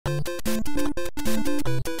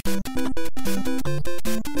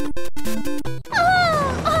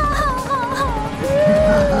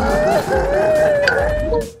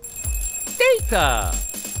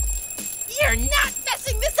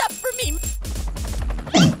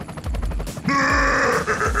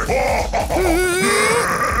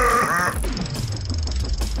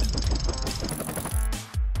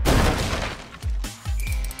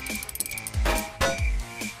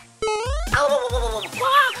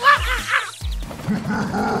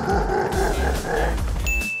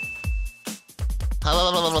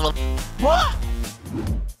What?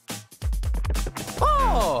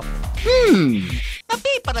 Oh!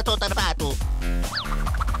 Tapi para to tarbato.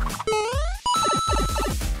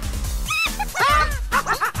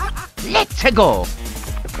 Let's go!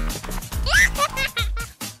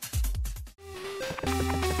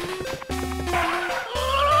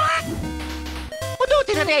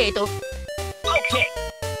 Pudutin na ito. Okay.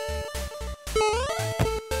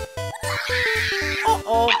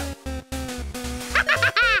 Oo.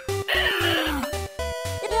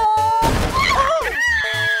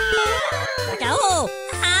 Ciao!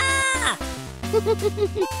 Ah!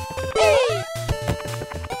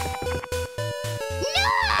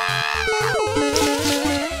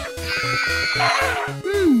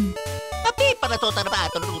 Tapi para to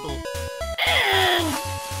tarbato luto.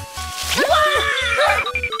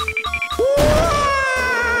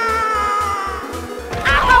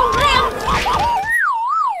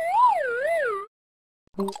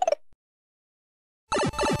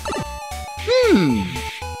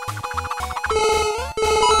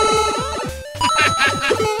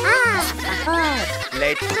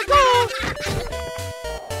 Let's go!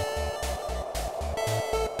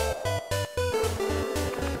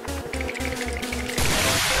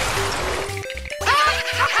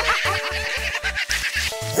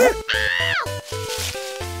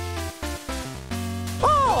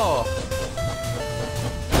 Oh!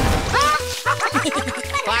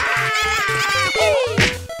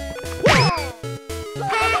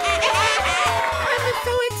 I'm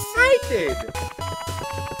so excited!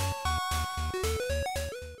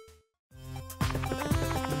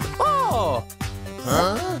 Oh!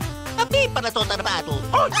 Huh? Tapi para to tarbato.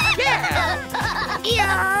 Oh, yeah!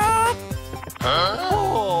 Yeah! Huh?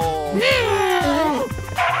 Oh!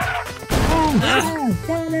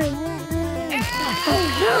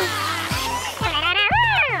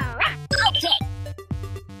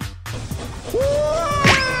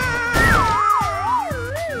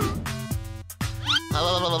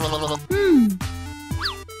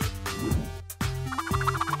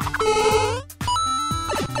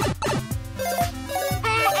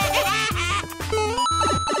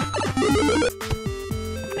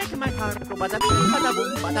 Make my heart go bada-bing, bada-boom,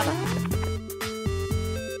 bada-ba.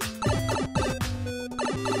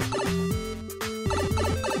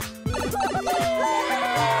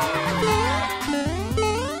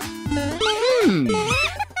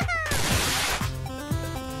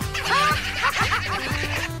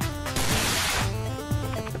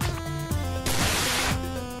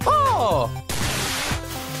 Oh!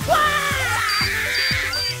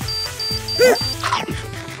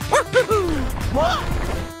 What?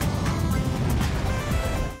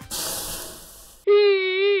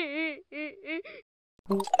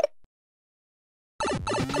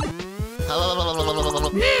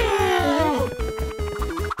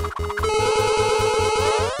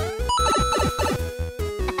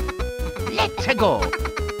 Let's go!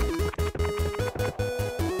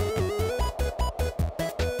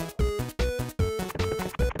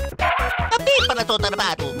 Tapi para to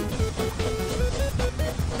tarbato.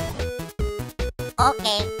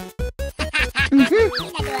 Okay.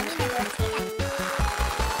 Minador.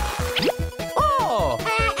 Oh!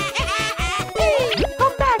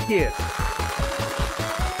 Come back here!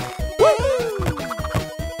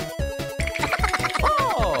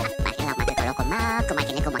 Oh! Pakinggan matutulog ko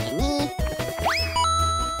kumakinig ni.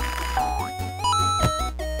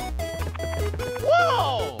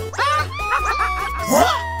 Whoa!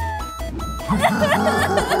 What?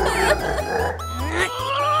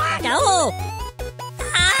 Ciao!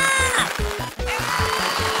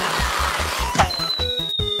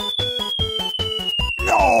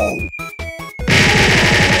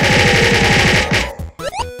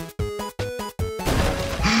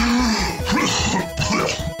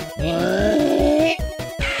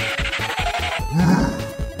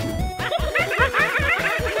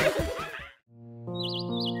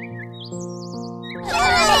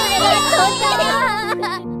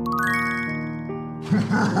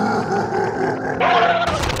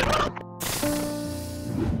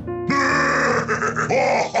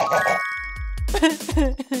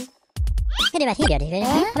 Hadi var hidi hadi.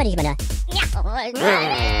 Vad är det med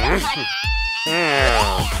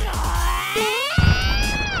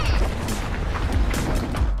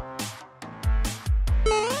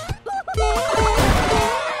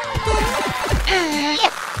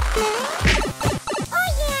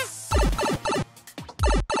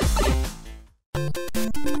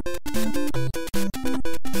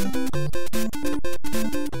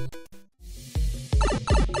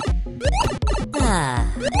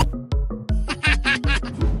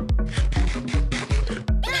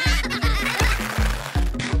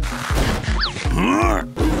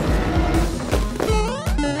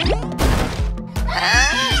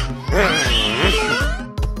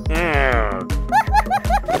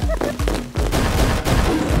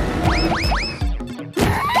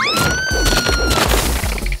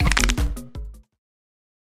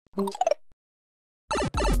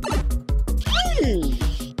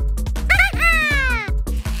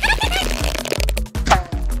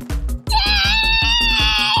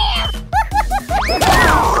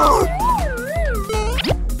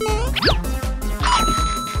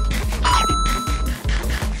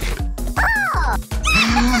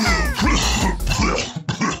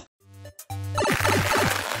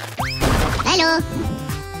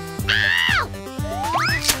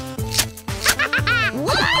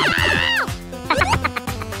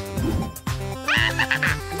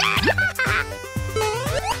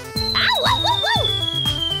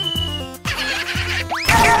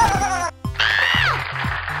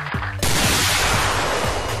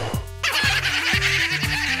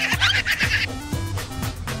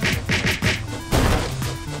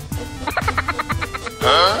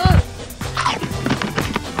Let's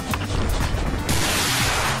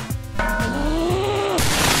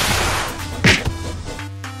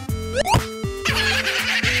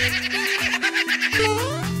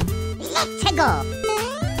go!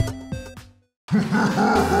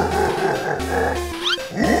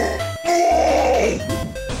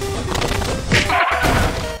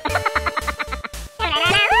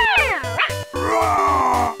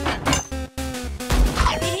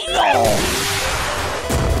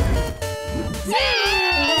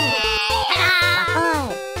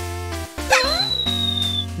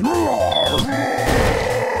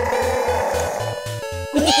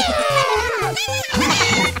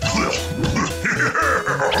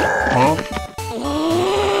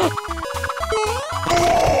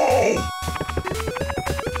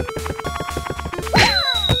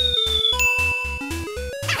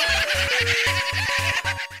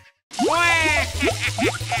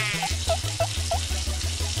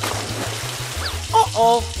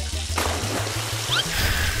 Uh-oh.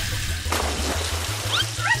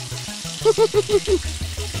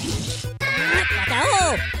 Tahu.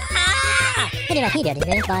 Ini masih dia di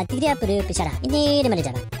tempat dia perlu bicara. Ini di mana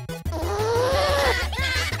jalan?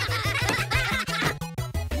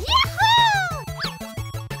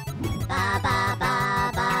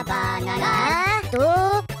 Baba nana.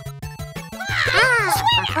 Tuh.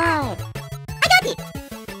 Ada.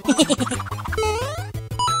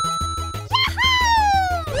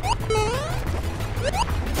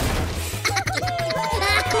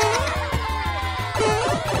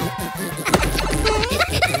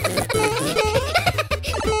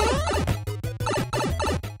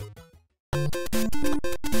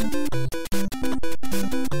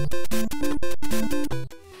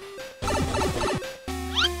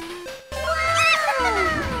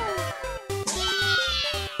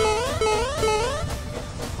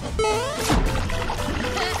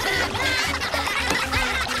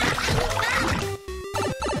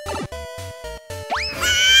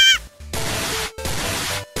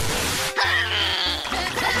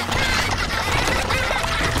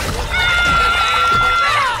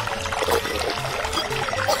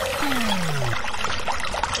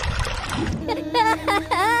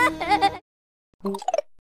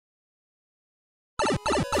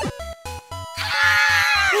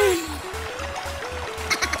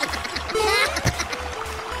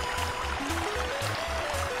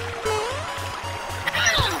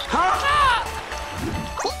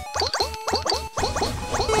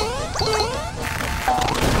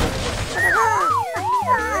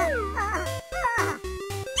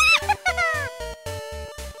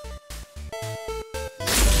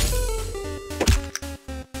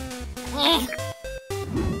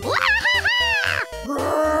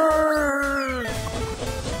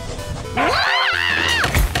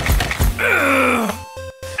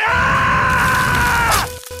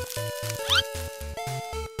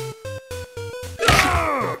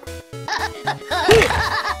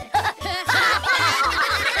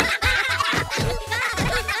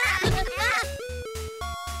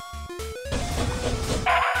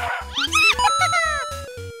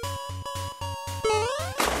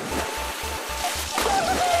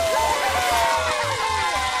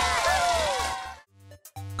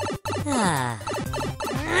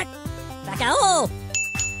 Tahu.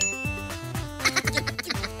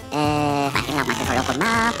 Masih kalau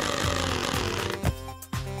kemana?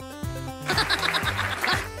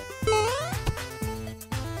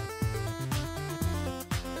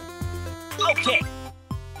 Okay.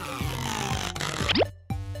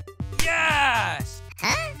 Yes.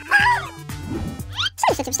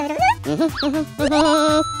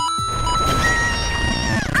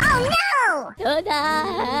 Oh no!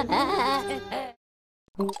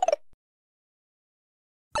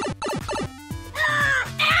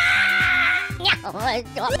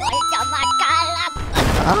 Coba kalap.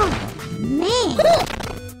 Oh, man.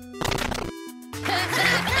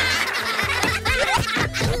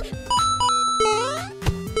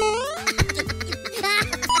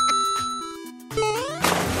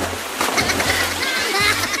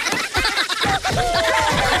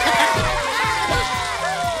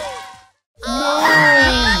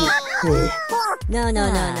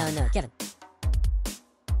 No, Kevin.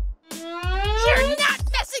 You're not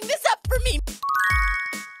messing this up for me!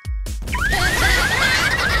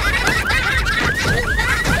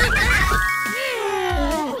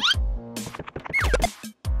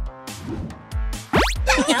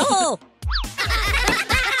 Tahu.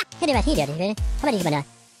 Ini masih dia di apa di mana?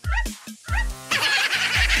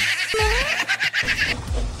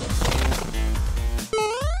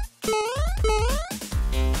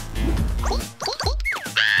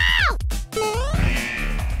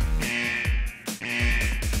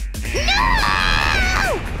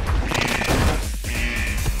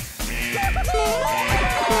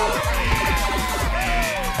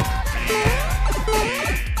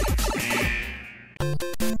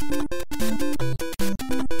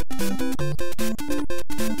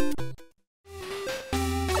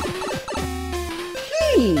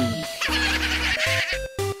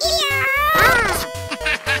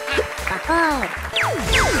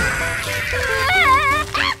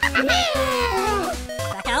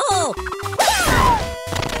 バカ王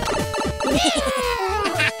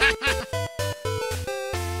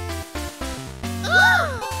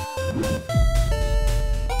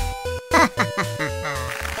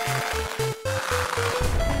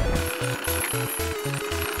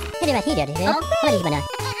テレはヒーローですね。What is gonna?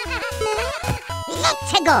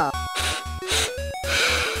 Let's go!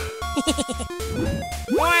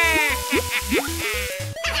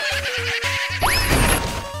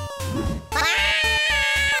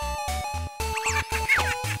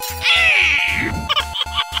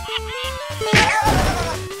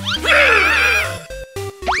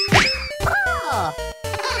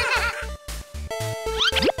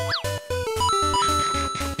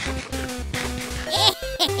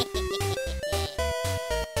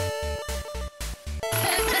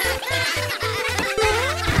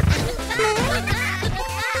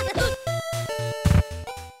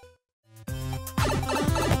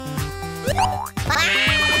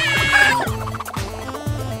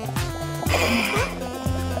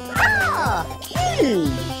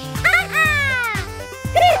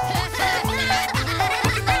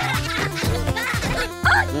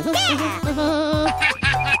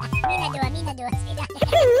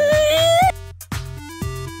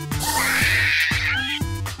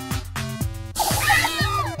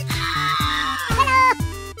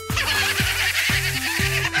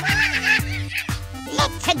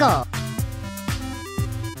 Let's go!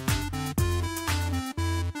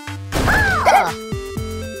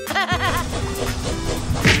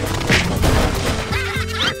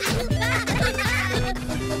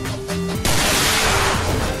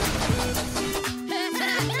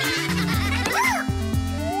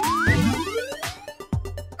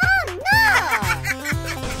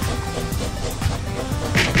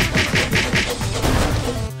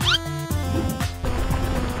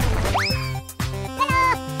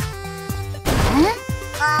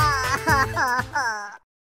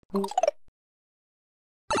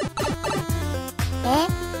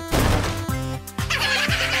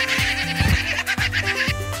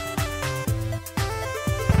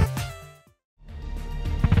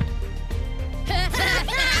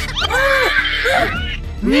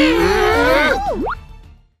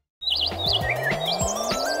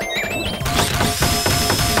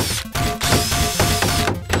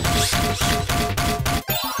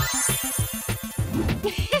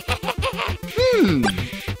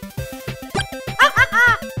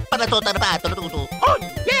 Panato tanapato natuto. Oh,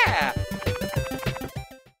 yeah!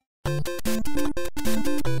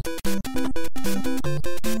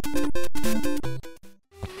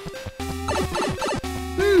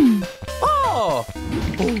 Oh!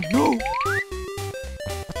 Oh, no!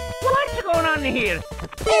 What's going on here?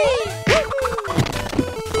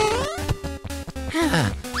 Huh?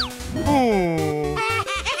 Whoa!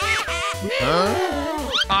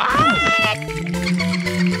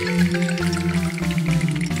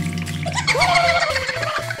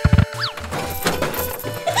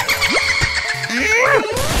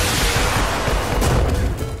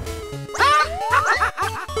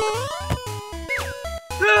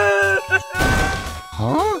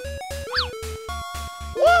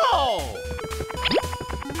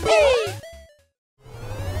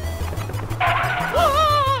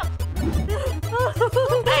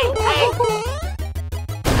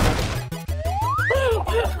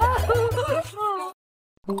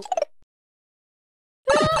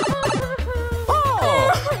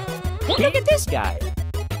 Oh! Look at this guy.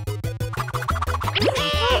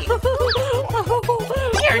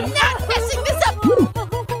 You're not messing this up!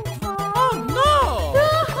 Oh, no!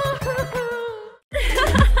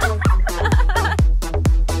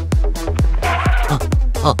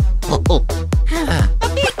 Oh, oh, oh.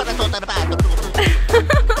 Tapi panato tanapato natuto.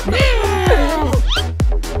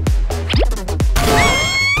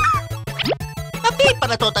 Tapi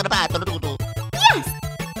panato tanapato natuto.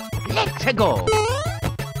 Let's go.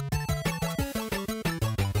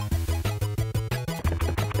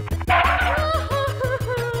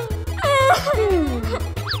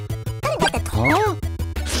 Huh?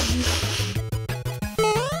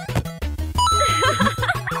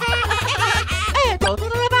 Eto,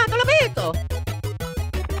 tutto lavato, l'abito.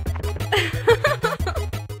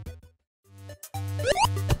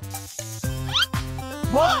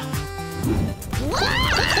 What?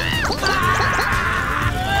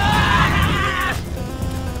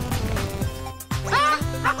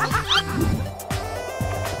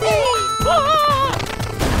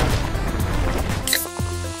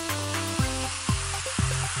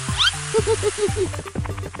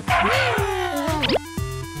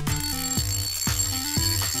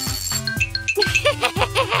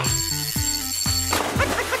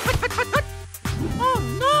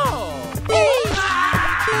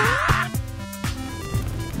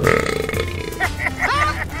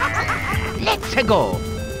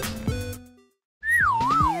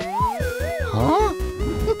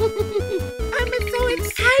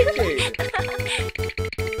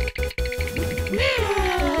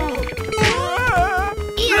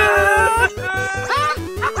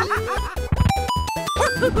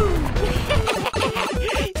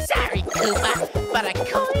 But a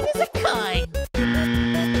coin is a coin.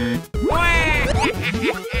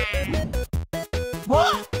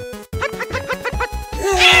 What?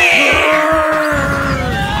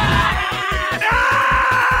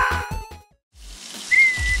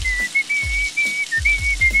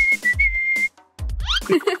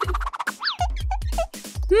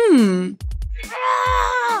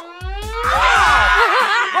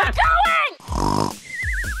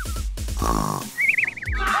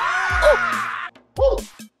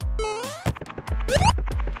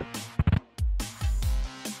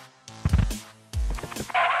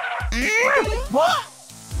 What?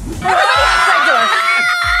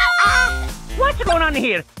 What's going on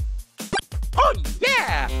here? Oh,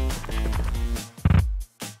 yeah!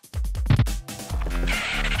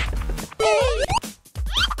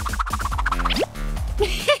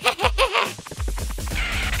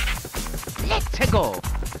 Let's go.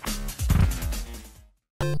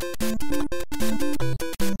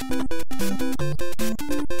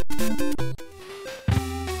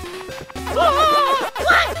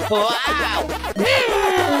 Wow!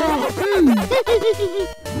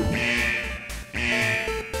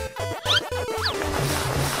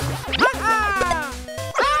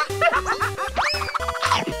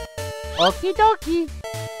 Okie dokie.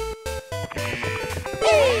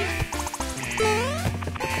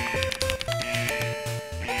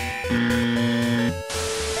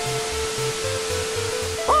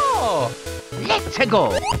 Oh! Let's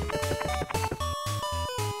go.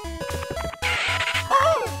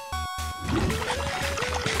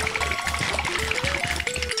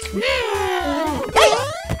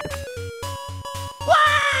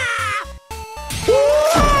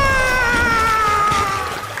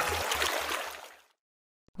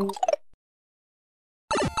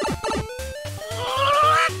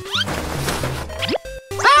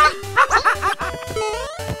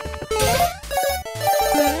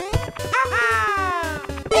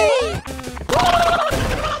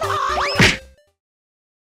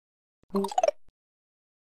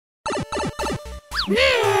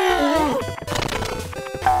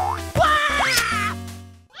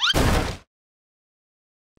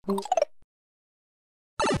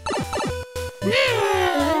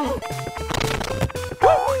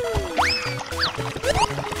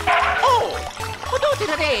 Oh! Potuti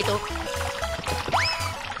na dito!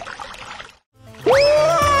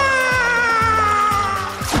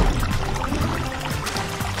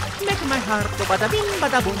 Make my heart go bada-bing,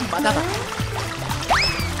 bada-boom, bada-ba.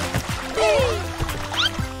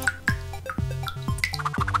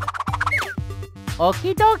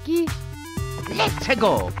 Okie dokie. Let's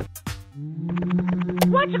go.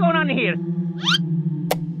 What's going on here?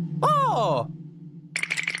 Oh!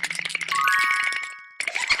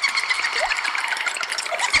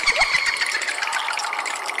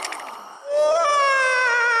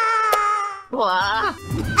 Wow.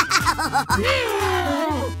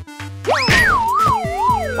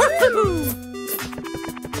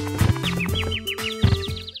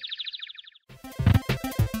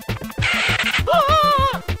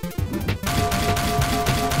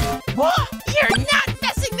 What? You're not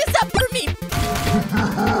messing this up for me.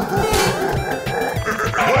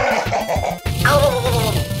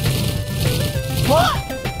 What?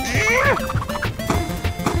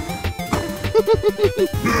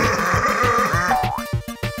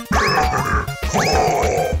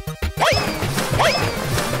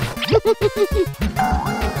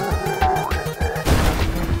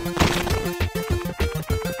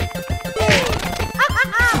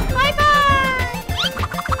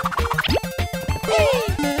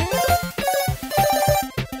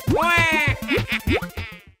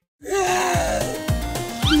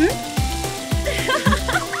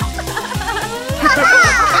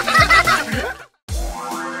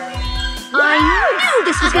 I knew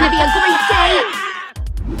this was going to be a great day!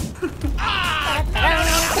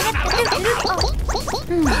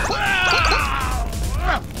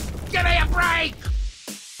 Give me a break!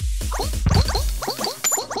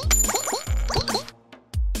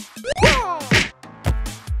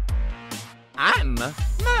 I'm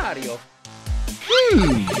Mario.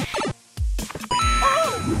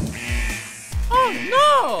 Oh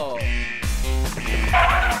no!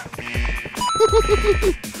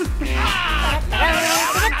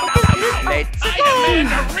 Let's go!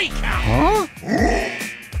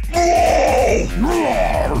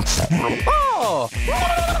 Huh? Oh!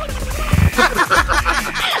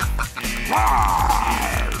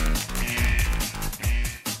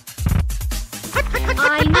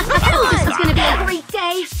 I knew this was going to be a great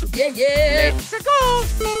day! Yeah! Let's go!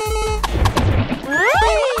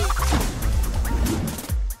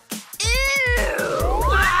 Ew.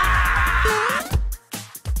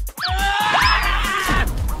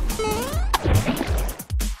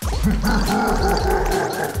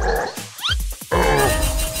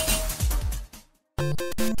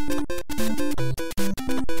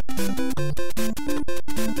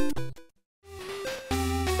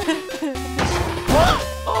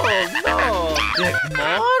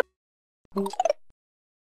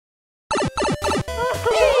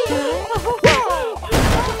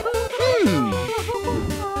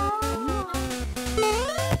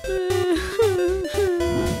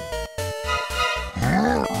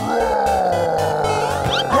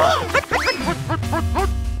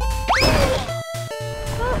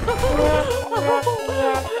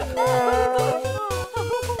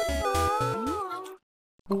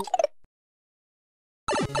 I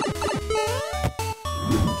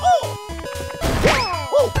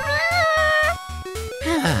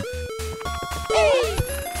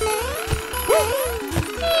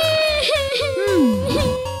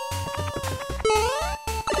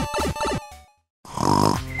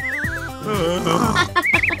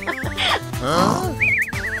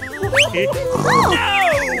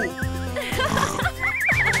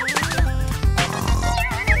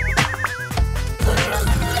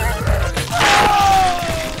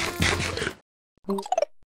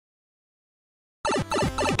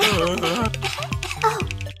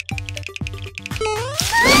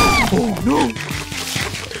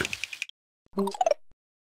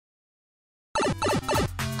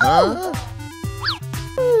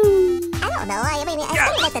don't know. I mean, I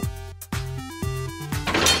feel like the...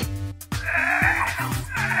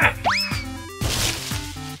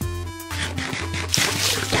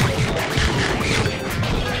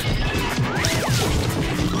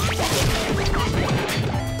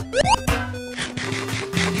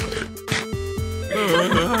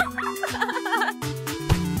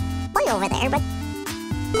 Way over there, but...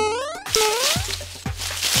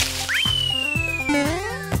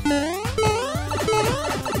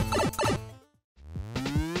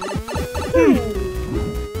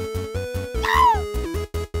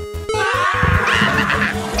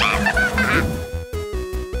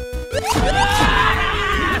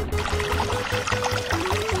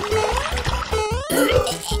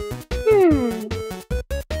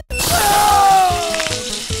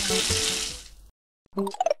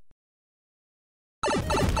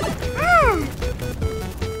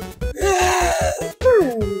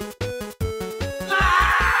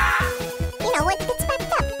 You know what? It's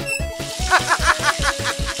backed up.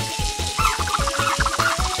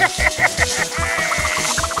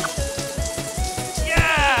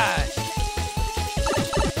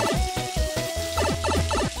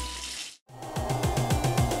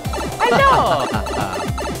 Hello!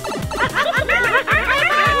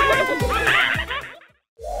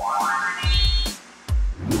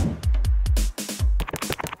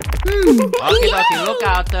 Okay, dokie, look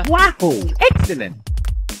out. Wow! Excellent!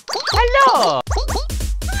 Hello!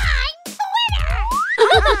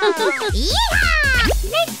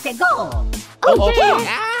 Let's go! Okay.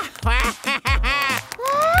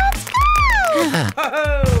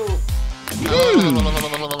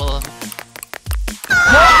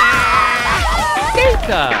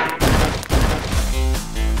 Skater!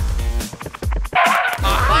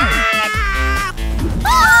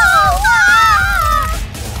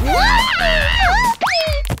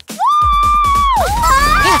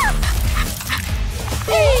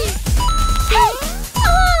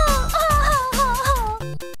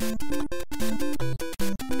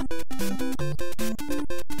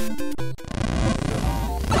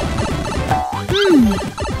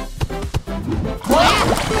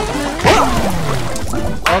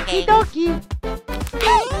 Okie dokie!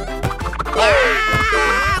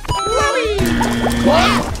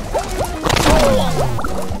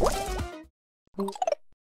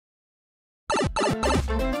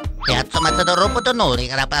 Piazza Matador Potonori,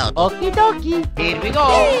 Carapaut. Okie dokie! Here we go!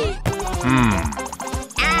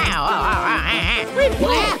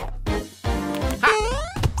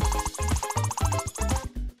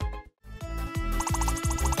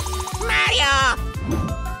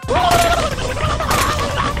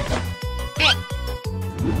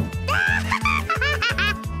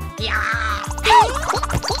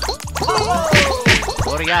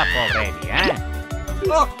 Hurry up already, eh?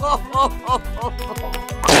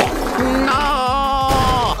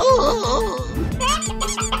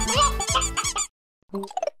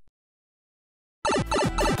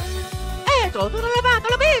 Ecco, tutto levato,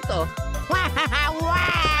 l'ho visto!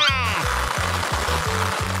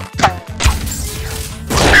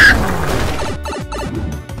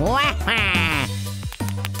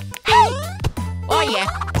 Oh yeah!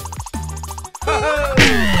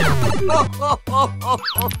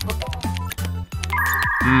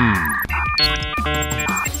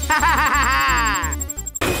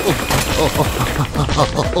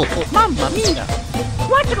 Mamma mia!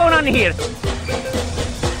 What's going on here?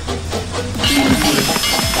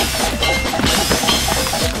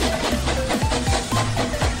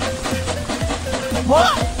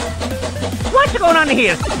 What? What's going on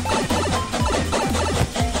here?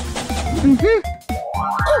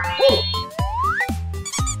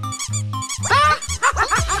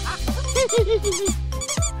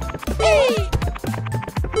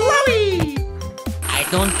 I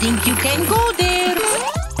don't think you can go there.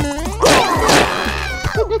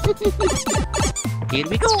 Here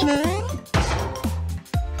we go.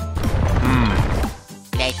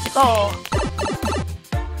 Let's Let's go.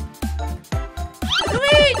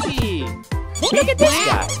 Luigi! Look at this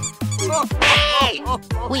guy. Hey!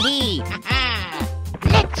 Wee!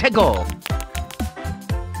 Let's go.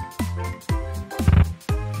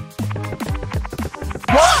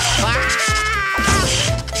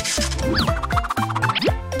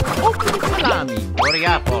 Open the salami. Hurry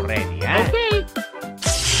up already, eh? Okay.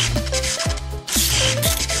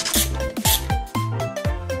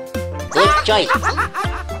 Good choice.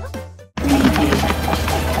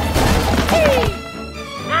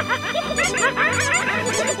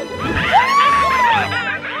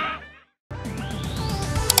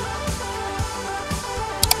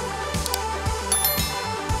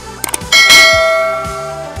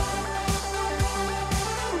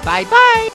 Bye-bye.